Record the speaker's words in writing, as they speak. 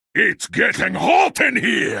It's getting hot in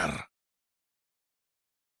here!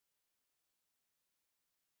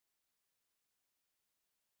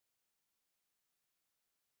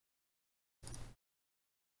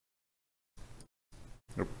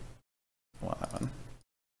 Oop. I want that one.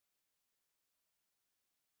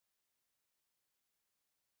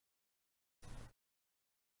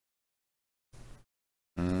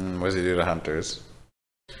 What does he do to hunters?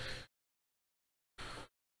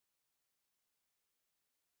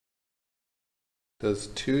 Does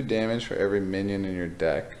 2 damage for every minion in your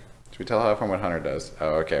deck. Should we tell Hotform what Hunter does?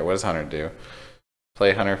 Oh, okay. What does Hunter do?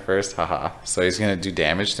 Play Hunter first? Haha. So he's gonna do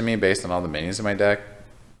damage to me based on all the minions in my deck?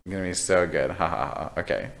 It's gonna be so good. Haha.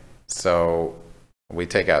 Okay. So we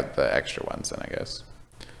take out the extra ones then, I guess.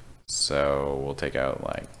 So we'll take out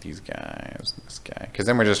like these guys, this guy. Because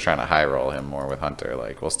then we're just trying to high roll him more with Hunter.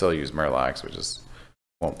 Like we'll still use Murlocs, we just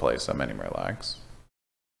won't play so many Murlocs.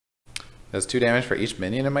 Does 2 damage for each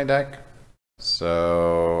minion in my deck?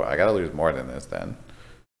 So I gotta lose more than this then.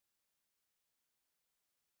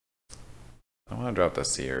 I want to drop the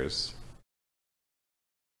Seers.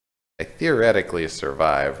 I theoretically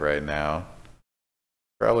survive right now.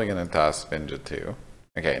 Probably gonna toss Spinja too.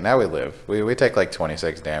 Okay, now we live. We take like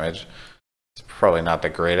 26 damage. It's probably not the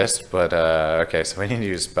greatest, but okay, so we need to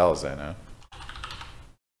use spells in.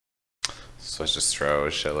 So let's just throw a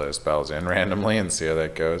shitload of spells in randomly and see how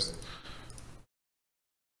that goes.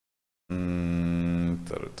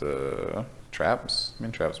 Traps? I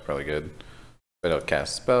mean, traps are probably good. But I'll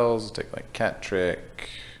cast spells, take like Cat Trick.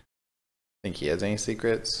 Think he has any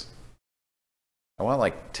secrets? I want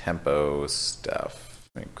like tempo stuff.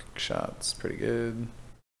 I mean, quick shots, pretty good.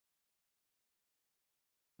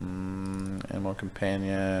 Animal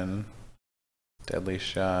Companion. Deadly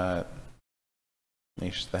Shot.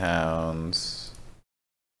 Leash the Hounds.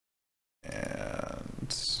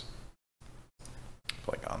 And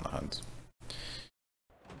like on the hunt.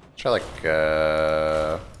 Try like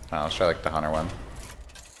let's try like the Hunter one.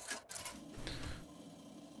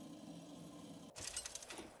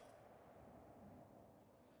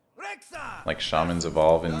 Like Shamans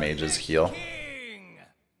evolve and mages heal.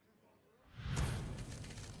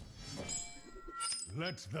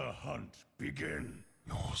 Let the hunt begin.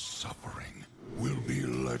 Your suffering will be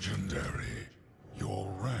legendary. Your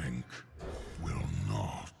rank will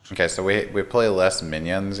not. Okay, so we play less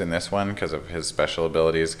minions in this one because of his special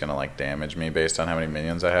ability is gonna like damage me based on how many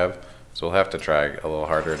minions I have. So we'll have to try a little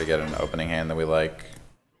harder to get an opening hand that we like.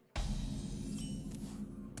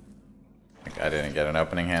 I didn't get an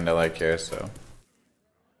opening hand I like here, so.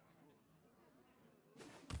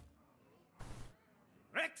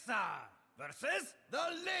 Rexa versus the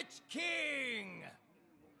Lich King.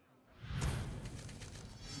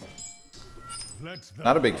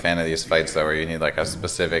 Not a big fan of these fights though, where you need like a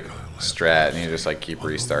specific strat and you just like keep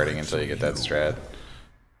restarting until you get that strat.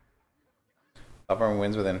 Hotform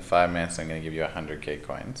wins within 5 minutes. I'm gonna give you 100k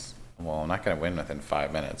coins. Well, I'm not gonna win within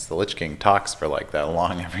 5 minutes. The Lich King talks for like that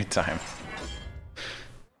long every time.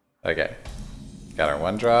 Okay, got our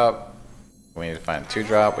 1-drop. We need to find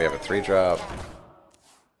 2-drop. We have a 3-drop.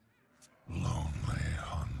 Lonely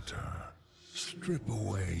hunter, strip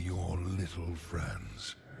away your little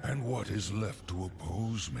friends, and what is left to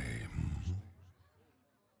oppose me?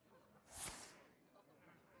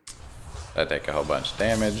 That take a whole bunch of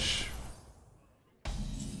damage.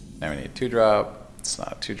 Now we need 2-drop. It's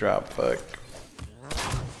not a 2-drop, fuck.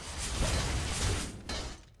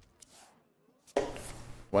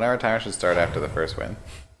 One-hour timer should start after the first win.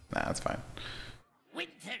 Nah, that's fine.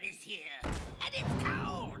 Winter is here, and it's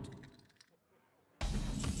cold.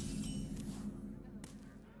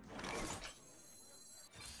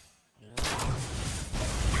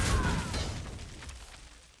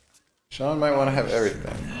 Sean might want to have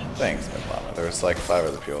everything. Thanks, Midlama. There was like 5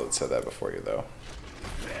 other people that said that before you, though.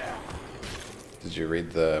 Did you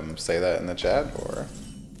read them say that in the chat, or?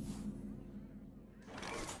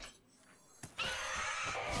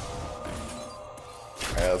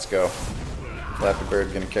 Alright, let's go. Flappy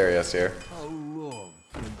Bird gonna carry us here.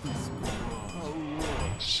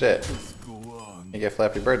 Shit. You get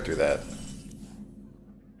Flappy Bird through that.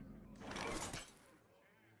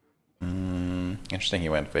 Interesting he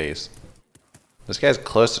went face. This guy's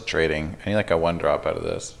close to trading. I need like a 1-drop out of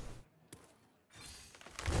this.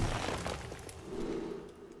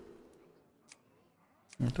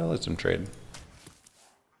 I'll let him trade.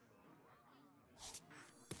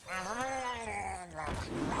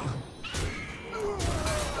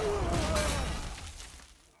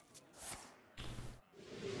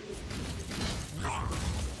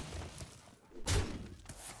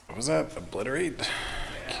 What was that? Obliterate?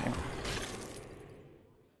 Okay.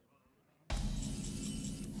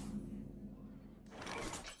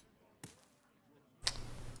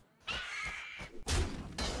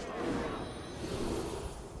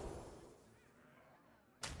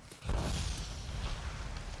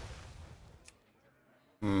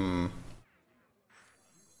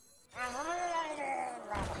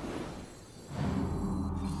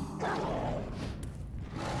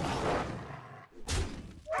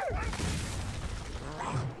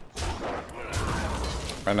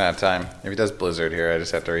 Running out of time. If he does Blizzard here, I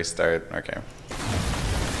just have to restart. Okay.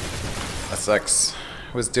 That sucks.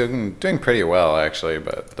 Was doing pretty well actually,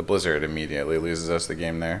 but the Blizzard immediately loses us the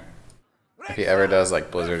game there. If he ever does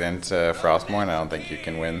like Blizzard into Frostmourne, I don't think you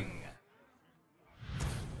can win.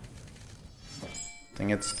 I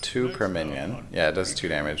think it's 2 per minion. Yeah, it does 2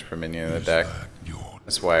 damage per minion in the deck.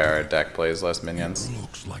 That's why our deck plays less minions.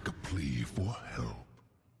 Looks like a plea for help.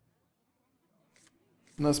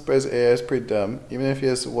 No surprise, AI is pretty dumb. Even if he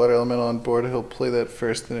has water elemental on board, he'll play that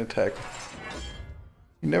first and attack.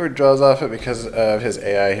 He never draws off it because of his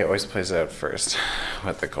AI, he always plays it out first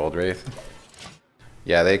with the Cold Wraith.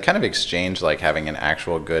 Yeah, they kind of exchange like having an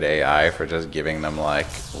actual good AI for just giving them like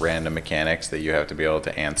random mechanics that you have to be able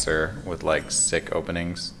to answer with like sick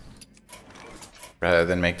openings. Rather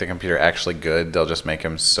than make the computer actually good, they'll just make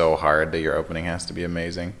him so hard that your opening has to be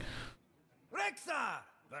amazing.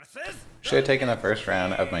 Should have taken the first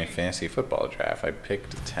round of my fantasy football draft. I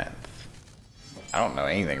picked 10th. I don't know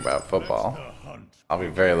anything about football. I'll be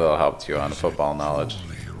very little help to you on football knowledge.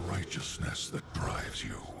 Only righteousness that drives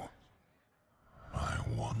you. I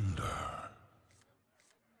wonder.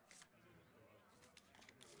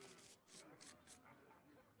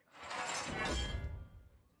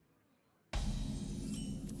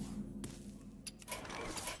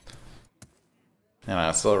 You know,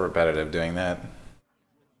 it's still repetitive doing that.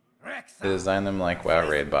 They design them like WoW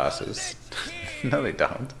raid bosses. No, they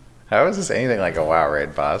don't. How is this anything like a WoW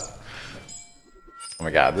raid boss? Oh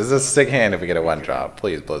my god, this is a sick hand if we get a 1-drop.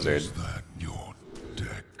 Please, Blizzard. Is that your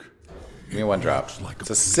deck? Give me a 1-drop.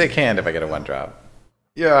 It's a sick hand if I get a 1-drop.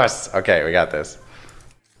 Yes! Okay, we got this.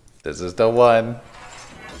 This is the one.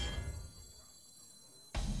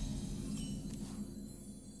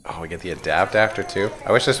 Oh, we get the adapt after too.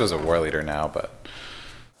 I wish this was a war leader now, but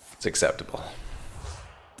it's acceptable.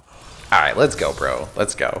 Alright, let's go, bro.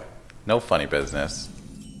 Let's go. No funny business.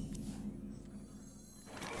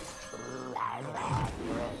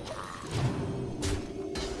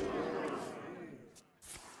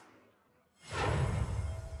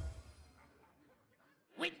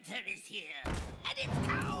 Winter is here, and it's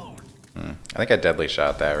cold. I think I deadly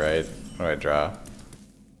shot that, right? What do I draw?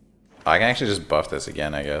 Oh, I can actually just buff this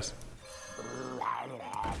again, I guess.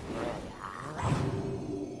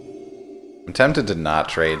 I'm tempted to not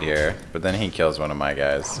trade here, but then he kills one of my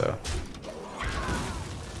guys, so.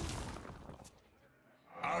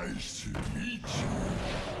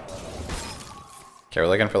 Okay, we're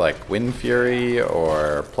looking for like Wind Fury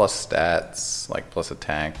or plus stats, like plus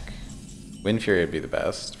attack. Wind Fury would be the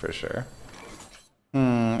best, for sure.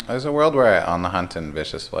 There's a world where I on the hunt and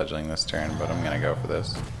Vicious Fledgling this turn, but I'm gonna go for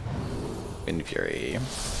this. Wind Fury.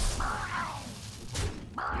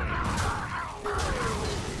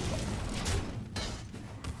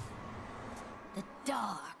 The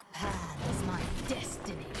dark path is my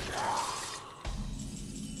destiny.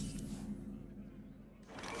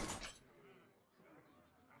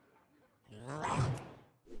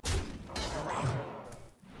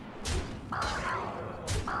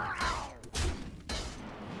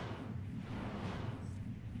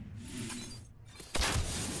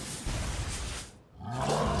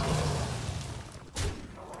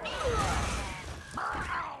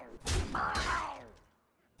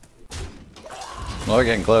 Well, we're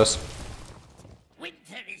getting close.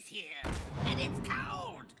 Winter is here, and it's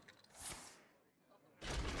cold.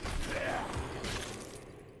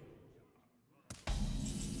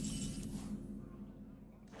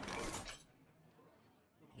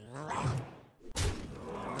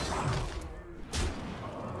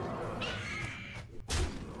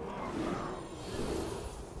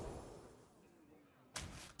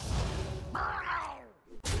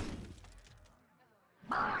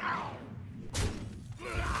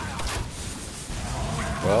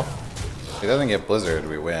 Well, if he doesn't get Blizzard,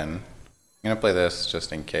 we win. I'm gonna play this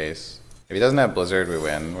just in case. If he doesn't have Blizzard, we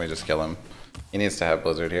win. We just kill him. He needs to have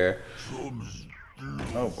Blizzard here.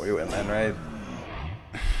 Oh, we win then, right?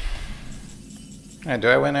 Do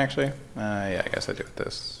I win actually? Yeah, I guess I do with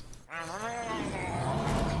this.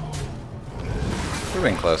 We've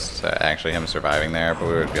been close to actually him surviving there, but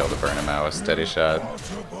we would be able to burn him out with steady shot.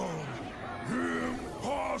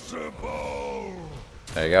 Impossible!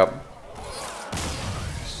 There you go.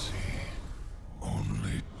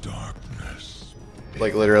 Only darkness.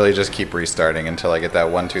 Like literally just keep restarting until I get that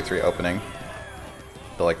 1, 2, 3 opening.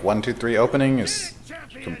 The like 1, 2, 3 opening is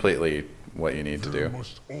completely what you need to There do.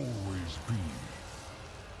 must always be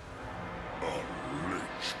a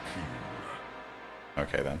Lich King.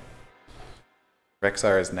 Okay then.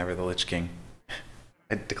 Rexar is never the Lich King.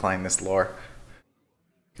 I decline this lore.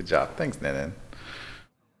 Good job. Thanks, Ninin.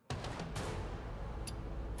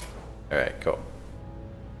 Alright, cool.